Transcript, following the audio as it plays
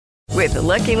With the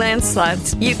Lucky Land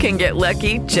Slots, you can get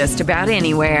lucky just about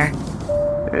anywhere.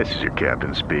 This is your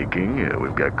captain speaking.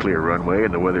 We've got clear runway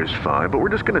and the weather's fine, but we're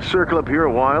just going to circle up here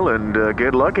a while and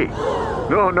get lucky.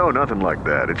 No, nothing like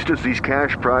that. It's just these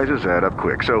cash prizes add up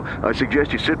quick. So I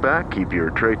suggest you sit back, keep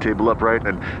your tray table upright,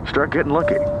 and start getting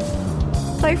lucky.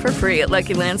 Play for free at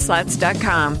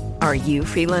LuckyLandSlots.com. Are you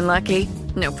feeling lucky?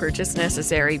 No purchase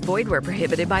necessary. Void where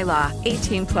prohibited by law.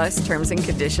 18 plus terms and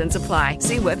conditions apply.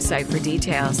 See website for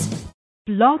details.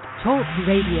 Blog Talk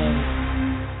Radio.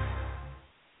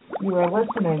 You are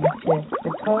listening to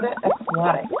Dakota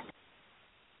Aquatic.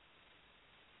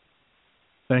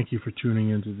 Thank you for tuning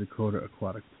into Dakota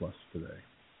Aquatic Plus today.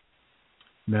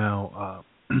 Now,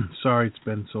 sorry it's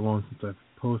been so long since I've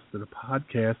posted a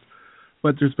podcast,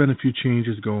 but there's been a few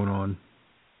changes going on.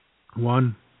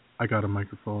 One, I got a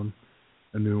microphone,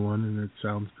 a new one, and it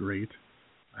sounds great.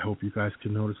 I hope you guys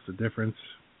can notice the difference.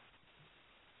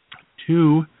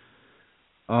 Two,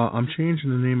 I'm changing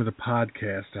the name of the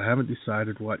podcast. I haven't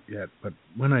decided what yet, but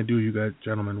when I do, you guys,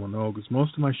 gentlemen, will know, because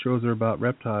most of my shows are about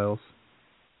reptiles,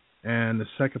 and the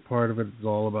second part of it is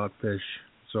all about fish.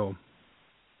 So,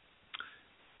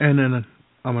 and then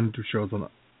I'm going to do shows on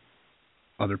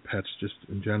other pets just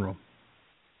in general.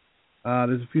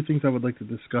 There's a few things I would like to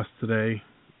discuss today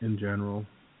in general.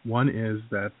 One is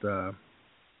that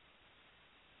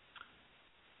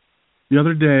the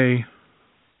other day,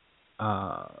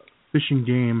 Fish and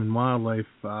Game and Wildlife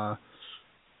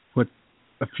put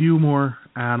a few more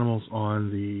animals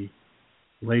on the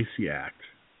Lacey Act,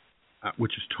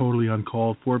 which is totally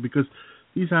uncalled for because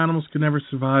these animals can never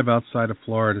survive outside of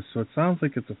Florida. So it sounds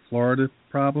like it's a Florida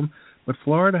problem, but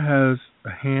Florida has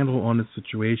a handle on the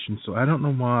situation, so I don't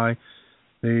know why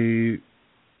they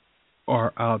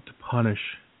are out to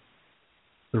punish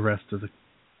the rest of the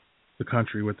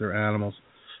country with their animals.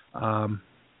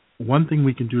 One thing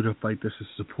we can do to fight this is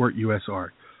support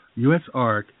USArk.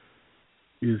 USArk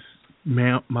is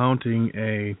mounting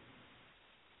a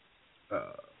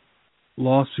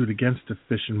lawsuit against the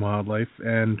Fish and Wildlife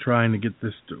and trying to get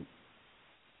this to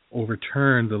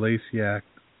overturn the Lacey Act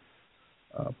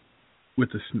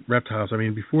with the reptiles. I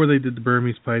mean, before they did the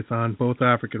Burmese python, both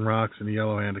African rocks, and the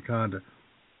yellow anaconda.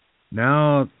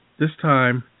 Now, this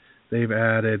time, they've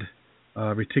added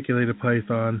reticulated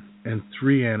python and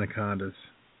 3 anacondas.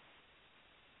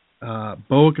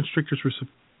 Boa constrictors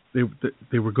they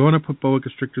were going to put boa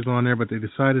constrictors on there, but they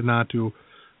decided not to.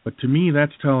 But to me,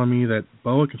 that's telling me that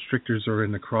boa constrictors are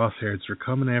in the crosshairs. They're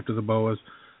coming after the boas.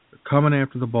 They're coming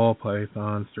after the ball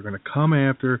pythons. They're going to come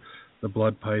after the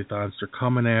blood pythons. They're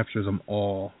coming after them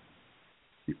all.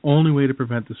 The only way to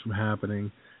prevent this from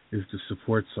happening is to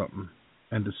support something,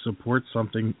 and to support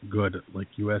something good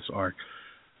like USArk.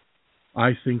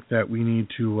 I think that we need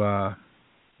to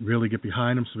really get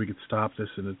behind them so we can stop this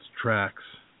in its tracks.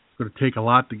 It's going to take a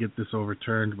lot to get this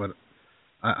overturned, but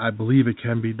I believe it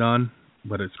can be done,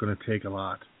 but it's going to take a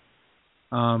lot.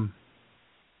 Now,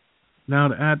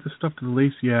 to add this stuff to the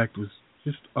Lacey Act was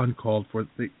just uncalled for.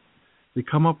 They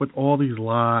come up with all these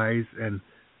lies and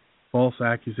false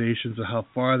accusations of how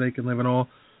far they can live and all.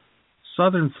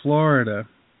 Southern Florida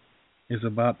is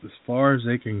about as far as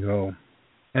they can go.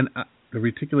 And the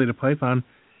reticulated python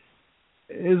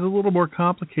is a little more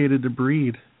complicated to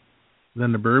breed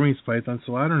than the Burmese python,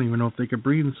 so I don't even know if they could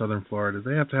breed in southern Florida.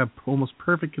 They have to have almost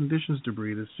perfect conditions to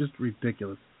breed. It's just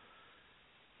ridiculous.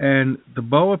 And the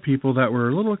boa people that were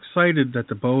a little excited that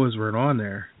the boas weren't on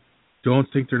there don't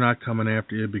think they're not coming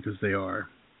after you, because they are.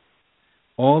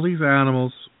 All these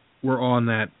animals were on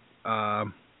that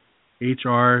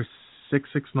HR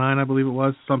 669, I believe it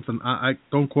was, something. I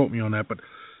don't quote me on that, but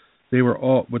they were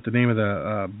all with the name of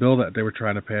the bill that they were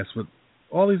trying to pass. But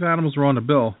all these animals were on the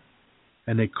bill,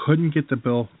 and they couldn't get the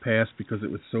bill passed because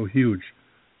it was so huge.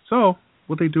 So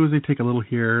what they do is they take a little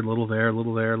here, a little there, a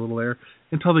little there, a little there,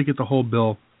 until they get the whole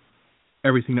bill,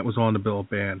 everything that was on the bill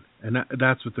banned. And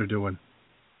that's what they're doing.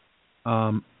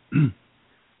 But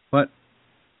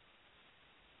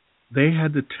they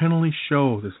had the Tennessee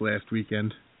show this last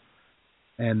weekend,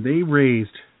 and they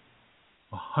raised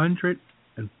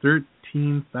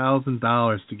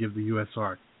 $113,000 to give the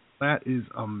USArk. That is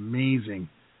amazing.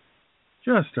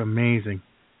 Just amazing.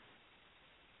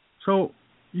 So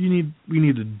we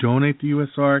need to donate to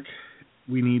USArk.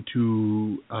 We need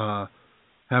to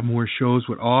have more shows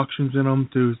with auctions in them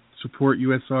to support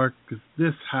USArk, because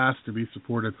this has to be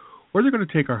supported, or they're going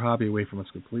to take our hobby away from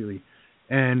us completely.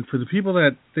 And for the people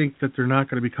that think that they're not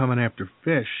going to be coming after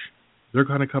fish, they're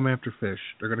going to come after fish.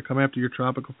 They're going to come after your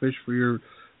tropical fish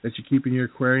that you keep in your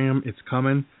aquarium. It's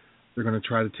coming. They're going to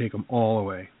try to take them all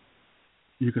away.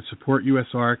 You can support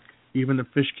USArk. Even the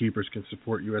fish keepers can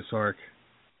support USArk.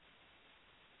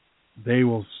 they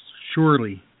will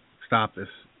surely stop this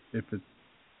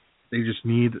they just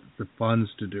need the funds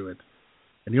to do it.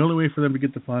 And the only way for them to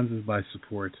get the funds is by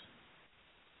support.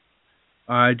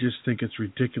 I just think it's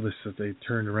ridiculous that they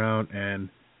turned around and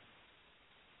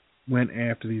went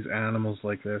after these animals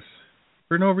like this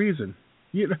for no reason.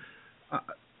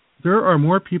 There are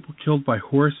more people killed by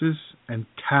horses and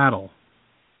cattle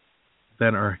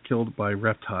than are killed by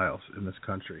reptiles in this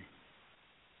country.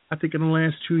 I think in the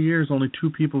last 2 years, only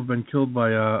 2 people have been killed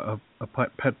by a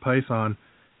pet python,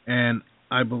 and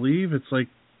I believe it's like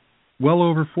well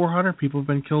over 400 people have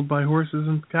been killed by horses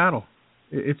and cattle.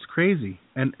 It's crazy,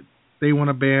 and they want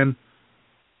to ban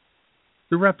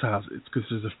the reptiles. It's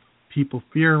because people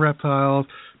fear reptiles.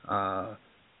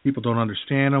 People don't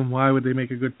understand them. Why would they make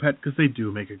a good pet? Because they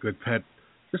do make a good pet.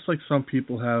 Just like some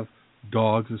people have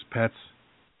dogs as pets,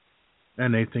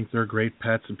 and they think they're great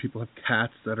pets, and people have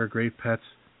cats that are great pets.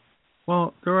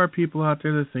 Well, there are people out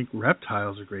there that think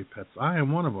reptiles are great pets. I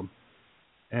am one of them.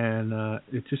 And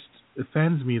it just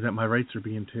offends me that my rights are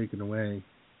being taken away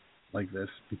like this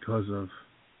because of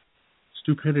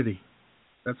stupidity.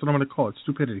 That's what I'm going to call it,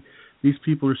 stupidity. These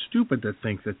people are stupid that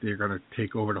think that they're going to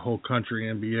take over the whole country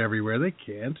and be everywhere. They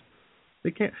can't. They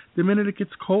can't. The minute it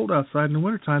gets cold outside in the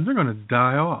wintertime, they're going to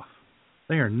die off.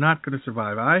 They are not going to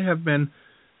survive. I have been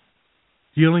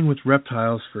dealing with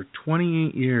reptiles for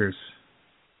 28 years,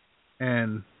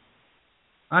 and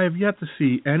I have yet to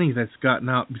see any that's gotten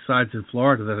out besides in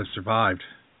Florida that have survived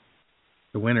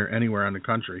the winter anywhere in the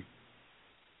country.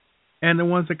 And the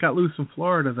ones that got loose in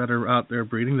Florida that are out there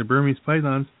breeding, the Burmese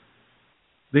pythons,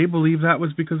 they believe that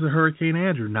was because of Hurricane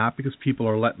Andrew, not because people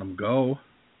are letting them go.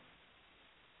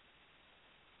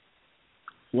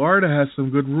 Florida has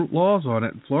some good laws on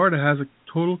it. Florida has a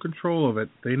total control of it.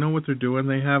 They know what they're doing.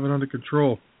 They have it under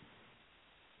control.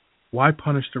 Why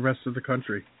punish the rest of the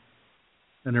country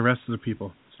and the rest of the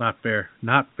people? It's not fair.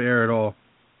 Not fair at all.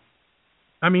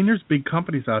 I mean, there's big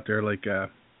companies out there like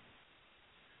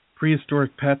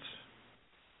Prehistoric Pets,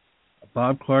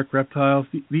 Bob Clark Reptiles.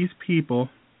 These people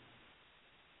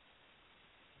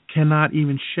cannot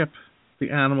even ship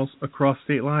the animals across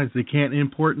state lines. They can't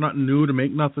import nothing new to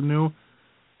make nothing new.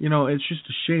 You know, it's just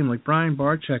a shame. Like Brian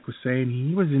Barczyk was saying,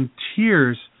 he was in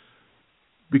tears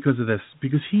because of this.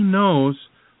 Because he knows,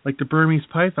 like the Burmese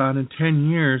python, in 10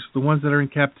 years, the ones that are in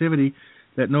captivity,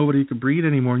 that nobody can breed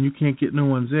anymore and you can't get new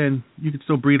ones in. You can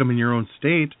still breed them in your own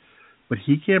state, but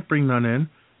he can't bring none in.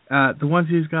 The ones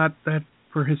he's got that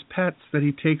for his pets that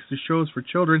he takes to shows for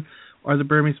children are the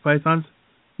Burmese pythons.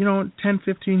 You know, in 10,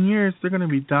 15 years, they're going to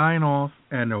be dying off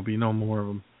and there'll be no more of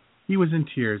them. He was in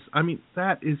tears. I mean,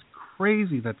 that is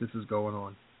crazy that this is going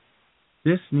on.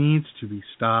 This needs to be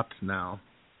stopped now.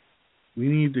 We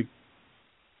need to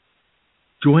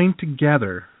join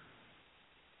together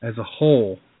as a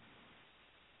whole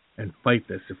and fight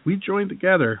this. If we join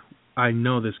together, I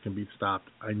know this can be stopped.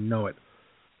 I know it.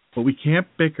 But we can't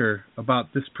bicker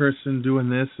about this person doing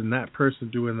this and that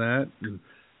person doing that. And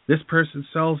this person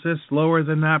sells this lower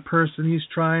than that person. He's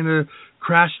trying to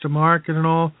crash the market and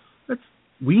all.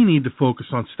 We need to focus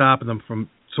on stopping them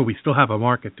so we still have a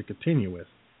market to continue with.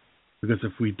 Because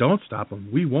if we don't stop them,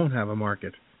 we won't have a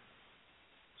market.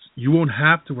 You won't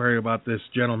have to worry about this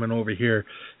gentleman over here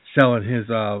selling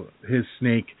his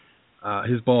snake,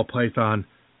 his ball python,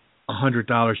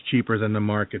 $100 cheaper than the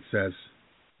market says.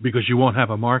 Because you won't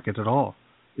have a market at all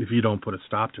if you don't put a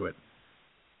stop to it.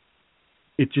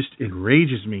 It just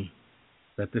enrages me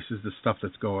that this is the stuff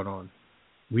that's going on.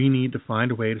 We need to find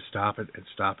a way to stop it and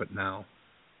stop it now.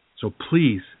 So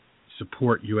please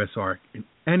support USArk in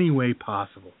any way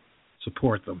possible.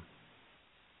 Support them.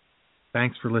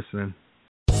 Thanks for listening.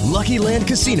 Lucky Land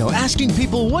Casino, asking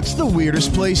people, what's the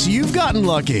weirdest place you've gotten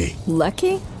lucky?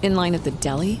 Lucky? In line at the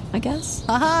deli, I guess?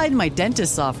 Aha, in my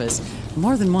dentist's office.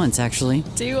 More than once, actually.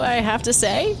 Do I have to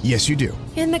say? Yes, you do.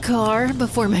 In the car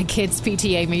before my kids'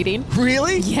 PTA meeting.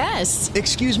 Really? Yes.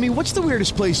 Excuse me, what's the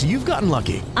weirdest place you've gotten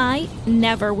lucky? I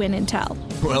never win and tell.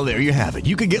 Well, there you have it.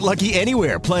 You can get lucky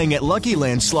anywhere, playing at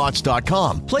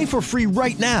LuckyLandSlots.com. Play for free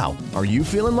right now. Are you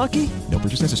feeling lucky? No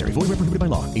purchase necessary. Void where prohibited by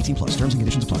law. 18+. Terms and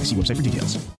conditions apply. See website for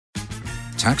details.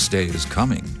 Tax day is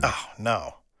coming. Oh,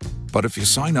 no. But if you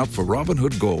sign up for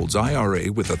Robinhood Gold's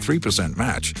IRA with a 3%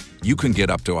 match, you can get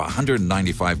up to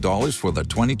 $195 for the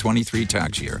 2023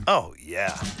 tax year. Oh,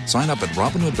 yeah. Sign up at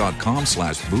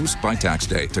Robinhood.com/boost by tax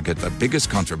day to get the biggest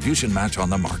contribution match on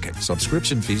the market.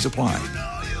 Subscription fees apply.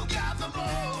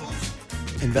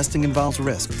 Investing involves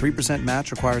risk. 3%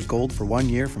 match requires gold for 1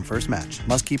 year from first match.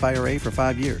 Must keep IRA for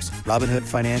 5 years. Robinhood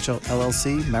Financial,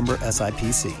 LLC, member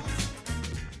SIPC.